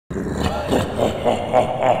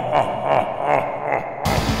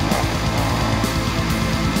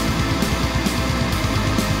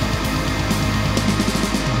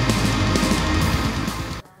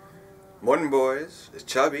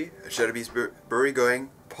Tubby at Fab-Beer-Cator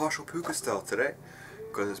going partial puka style today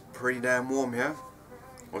because it's pretty damn warm here.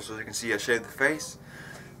 Also, as you can see, I shaved the face.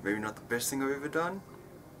 Maybe not the best thing I've ever done.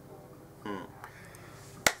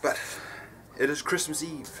 But it is Christmas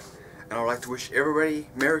Eve, and I'd like to wish everybody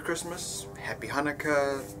Merry Christmas, Happy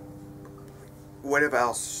Hanukkah, whatever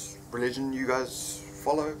else religion you guys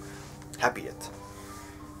follow. Happy it.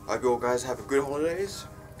 I hope you all guys have a good holidays,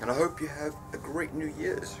 and I hope you have a great New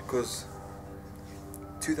Year's, because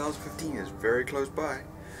 2015 is very close by,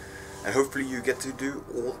 and hopefully you get to do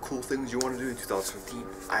all the cool things you want to do in 2015.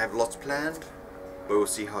 I have lots planned, but we'll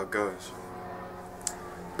see how it goes.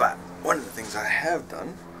 But one of the things I have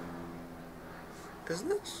done is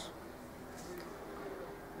this.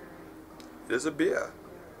 It is a beer.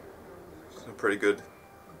 Some pretty good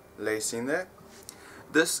lacing there.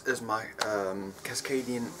 This is my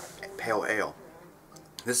Cascadian Pale Ale.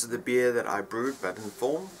 This is the beer that I brewed but didn't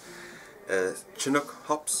form. Chinook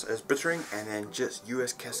hops as bittering, and then just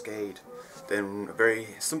US Cascade. Then a very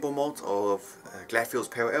simple malt of Gladfield's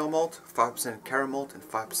Pale Ale malt, 5% caramel malt, and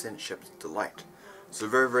 5% Shepherd's Delight. So a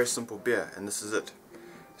very simple beer, and this is it.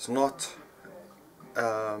 It's not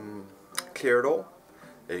clear at all.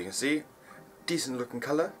 There you can see, decent looking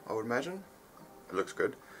color, I would imagine. It looks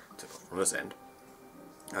good from this end.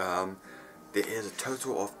 There is a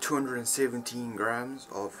total of 217 grams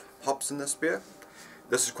of hops in this beer.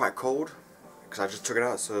 This is quite cold because I just took it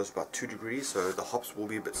out, so it's about 2 degrees, so the hops will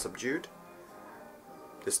be a bit subdued.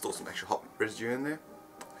 There's still some extra hop residue in there.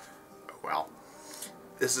 Oh, well,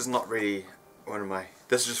 this is not really one of my,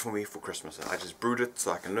 this is just for me for Christmas. I just brewed it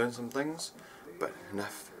so I can learn some things, but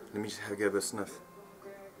enough. Let me just get a bit of sniff.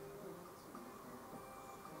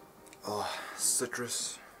 Oh,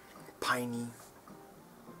 citrus, piney,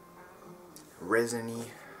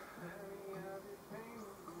 resiny,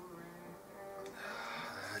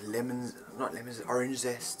 lemons, not lemons, orange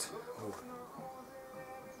zest.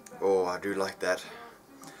 Oh, I do like that.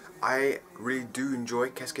 I really do enjoy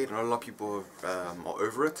Cascade. I know a lot of people are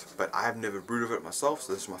over it, but I have never brewed of it myself,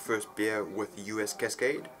 so this is my first beer with US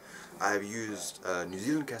Cascade. I have used New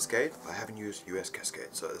Zealand Cascade, but I haven't used US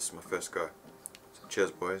Cascade, so this is my first go. So cheers,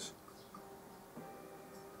 boys.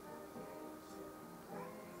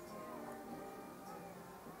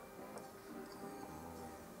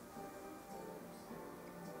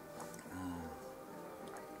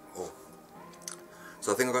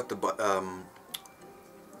 So I think I got the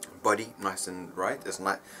body nice and right. It's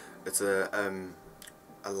not. It's a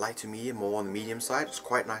light to medium, more on the medium side. It's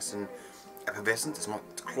quite nice and effervescent. It's not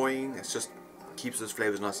cloying. It's just keeps those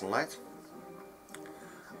flavors nice and light.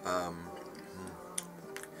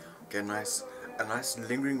 Get a nice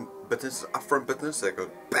lingering bitterness, upfront bitterness that goes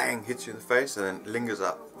bang, hits you in the face, and then lingers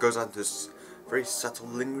up, goes on to this very subtle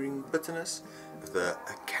lingering bitterness with a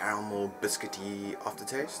caramel biscuity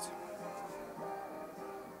aftertaste.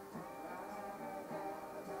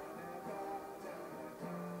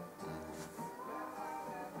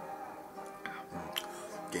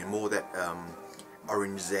 Getting more of that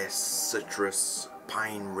orange zest, citrus,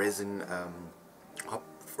 pine, resin, hop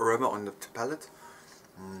aroma on the palate.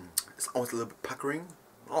 It's almost a little bit puckering.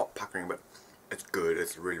 Not puckering, but it's good.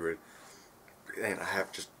 It's really. And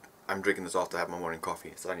I'm drinking this after I have my morning coffee.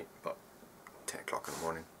 It's only about 10 o'clock in the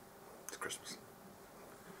morning. It's Christmas.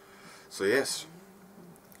 So yes,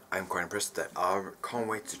 I'm quite impressed with that. I can't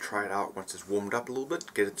wait to try it out once it's warmed up a little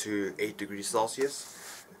bit. Get it to 8 degrees Celsius.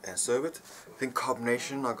 And serve it. I think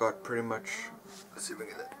carbonation I got pretty much, let's see if we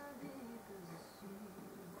get that,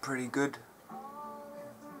 pretty good.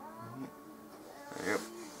 There you go.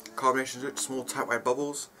 Carbonation is it, small tight white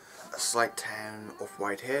bubbles, a slight tan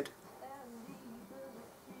off-white head.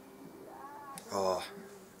 Oh,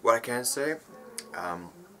 what I can say,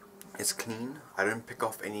 it's clean. I don't pick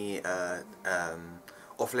off any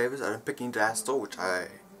off flavors. I don't pick any diacetyl, which I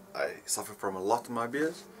suffer from a lot in my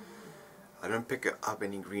beers. I don't pick up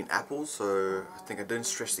any green apples, so I think I didn't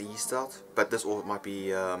stretch the yeast out, but this all might be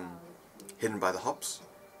hidden by the hops,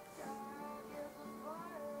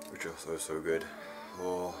 which are so good.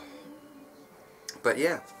 Oh. But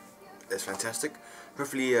yeah, it's fantastic.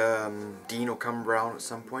 Hopefully Dean will come around at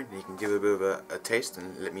some point and he can give it a bit of a taste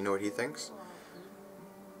and let me know what he thinks.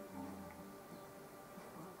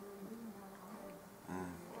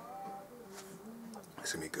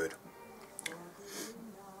 It's gonna be good.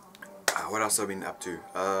 What else have I been up to?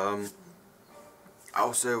 I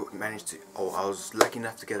also managed to, I was lucky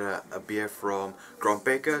enough to get a beer from Grant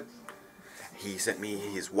Baker. He sent me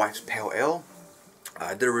his wife's Pale Ale.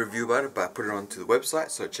 I did a review about it, but I put it onto the website,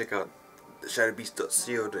 so check out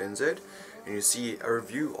shadowbeast.co.nz and you see a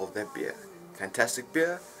review of that beer. Fantastic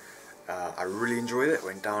beer. I really enjoyed it.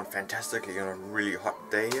 Went down fantastically on a really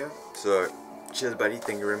hot day here. So, cheers buddy,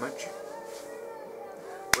 thank you very much.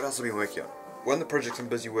 What else have I been working on? One of the projects I'm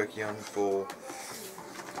busy working on for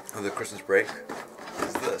the Christmas break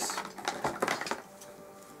is this.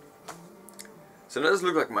 So it doesn't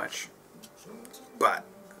look like much, but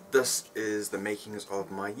this is the makings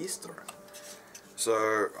of my yeast stirrer.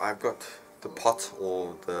 So I've got the pot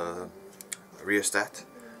or the rheostat.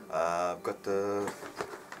 I've got the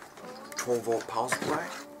 12-volt power supply.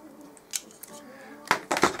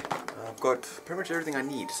 I've got pretty much everything I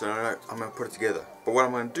need, so I'm going to put it together. But what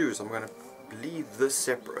I'm going to do is I'm going to leave this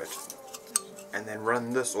separate and then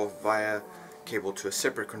run this off via cable to a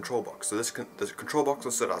separate control box. So this control box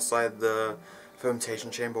will sit outside the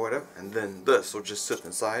fermentation chamber or whatever, and then this will just sit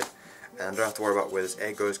inside, and I don't have to worry about where this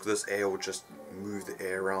air goes, because this air will just move the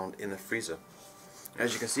air around in the freezer.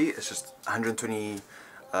 As you can see, it's just 120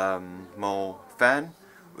 ml fan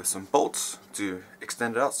with some bolts to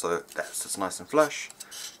extend it out so that sits nice and flush.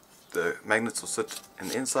 The magnets will sit in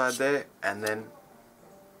the inside there, and then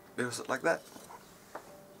it'll sit like that.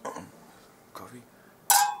 Coffee.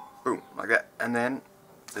 Boom, like that. And then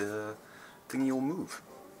the thingy will move.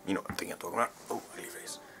 You know what I'm talking about. Oh, ugly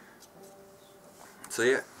face. So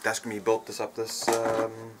yeah, that's gonna be built this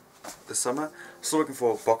summer. Still looking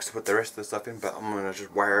for a box to put the rest of the stuff in, but I'm gonna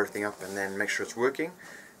just wire everything up and then make sure it's working,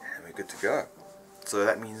 and we're good to go. So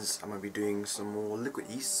that means I'm gonna be doing some more liquid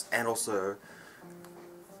yeast, and also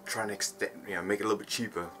trying to extend, make it a little bit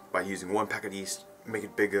cheaper by using one packet of yeast, make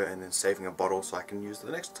it bigger, and then saving a bottle so I can use it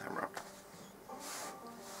the next time around.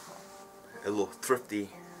 A little thrifty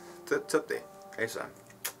tip there. Hey son.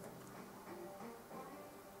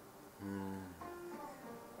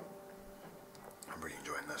 I'm really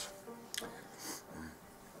enjoying this.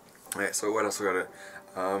 Alright, so what else we got?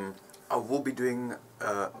 I will be doing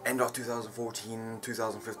end of 2014,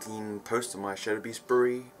 2015 post on my Shadow Beast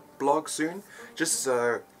Brewery blog soon, just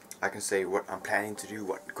so I can say what I'm planning to do,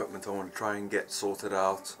 what equipment I want to try and get sorted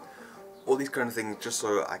out, all these kind of things, just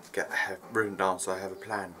so I have written down, so I have a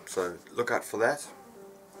plan. So look out for that.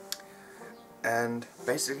 And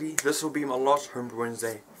basically, this will be my last Homebrew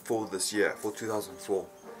Wednesday for this year, for 2004.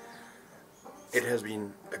 It has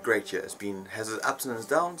been a great year. Has its ups and its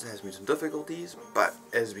downs, it has been some difficulties, but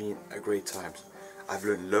it has been a great time. I've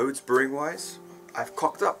learned loads brewing wise. I've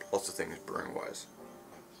cocked up lots of things brewing wise.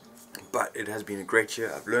 But it has been a great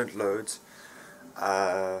year. I've learned loads.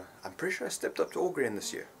 I'm pretty sure I stepped up to all grain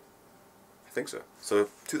this year. I think so. So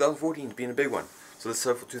 2014 has been a big one. So let's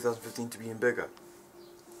hope for 2015 to be even bigger.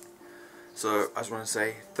 So I just want to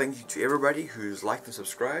say thank you to everybody who's liked and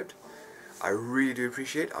subscribed. I really do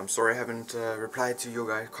appreciate it. I'm sorry I haven't replied to your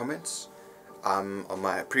guys' comments on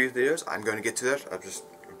my previous videos. I'm going to get to that. I'm just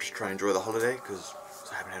trying to enjoy the holiday, because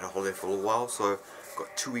I haven't had a holiday for a little while. So I've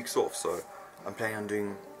got 2 weeks off. So I'm planning on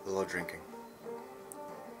doing a lot of drinking.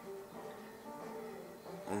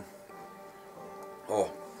 Oh,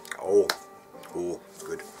 it's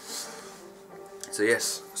good. So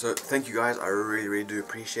yes, so thank you guys. I really do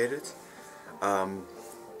appreciate it.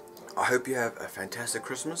 I hope you have a fantastic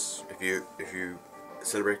Christmas. If you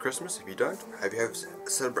celebrate Christmas, if you don't, have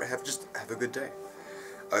a good day.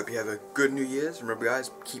 I hope you have a good New Year's. Remember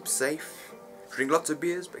guys, keep safe. Drink lots of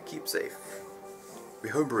beers, but keep safe.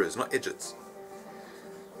 We're homebrewers, not idiots.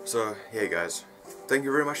 So yeah guys, thank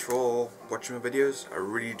you very much for watching my videos. I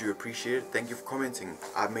really do appreciate it. Thank you for commenting.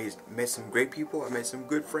 I've met some great people. I've made some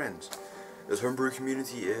good friends. This homebrew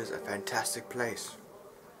community is a fantastic place.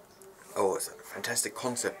 Oh, it's a fantastic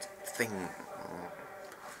concept thing.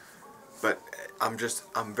 But I'm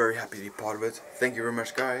very happy to be part of it. Thank you very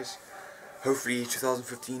much guys. Hopefully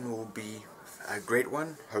 2015 will be a great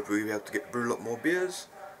one. Hopefully we'll be able to brew a lot more beers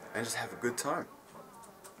and just have a good time.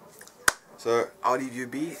 So I'll leave you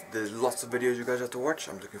be. There's lots of videos you guys have to watch.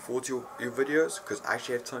 I'm looking forward to your videos, because I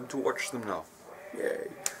actually have time to watch them now. Yay.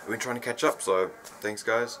 I've been trying to catch up, so thanks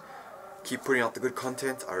guys. Keep putting out the good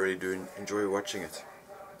content. I really do enjoy watching it.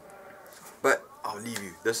 But I'll leave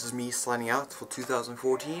you. This is me signing out for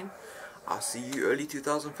 2014. I'll see you early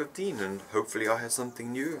 2015, and hopefully I'll have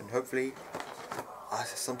something new, and hopefully I'll have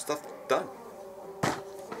some stuff done.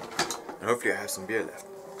 And hopefully I have some beer left,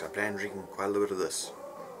 because I plan on drinking quite a little bit of this.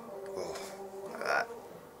 Oh, look at that.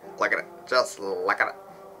 Look at it. Just look at it.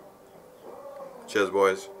 Cheers,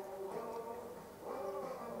 boys.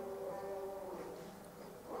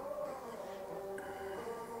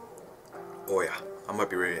 Oh yeah, I might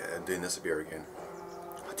be ready doing this beer again.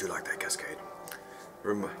 I do like that Cascade.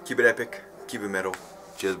 Remember, keep it epic, keep it metal.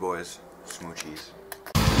 Cheers, boys. Smoochies.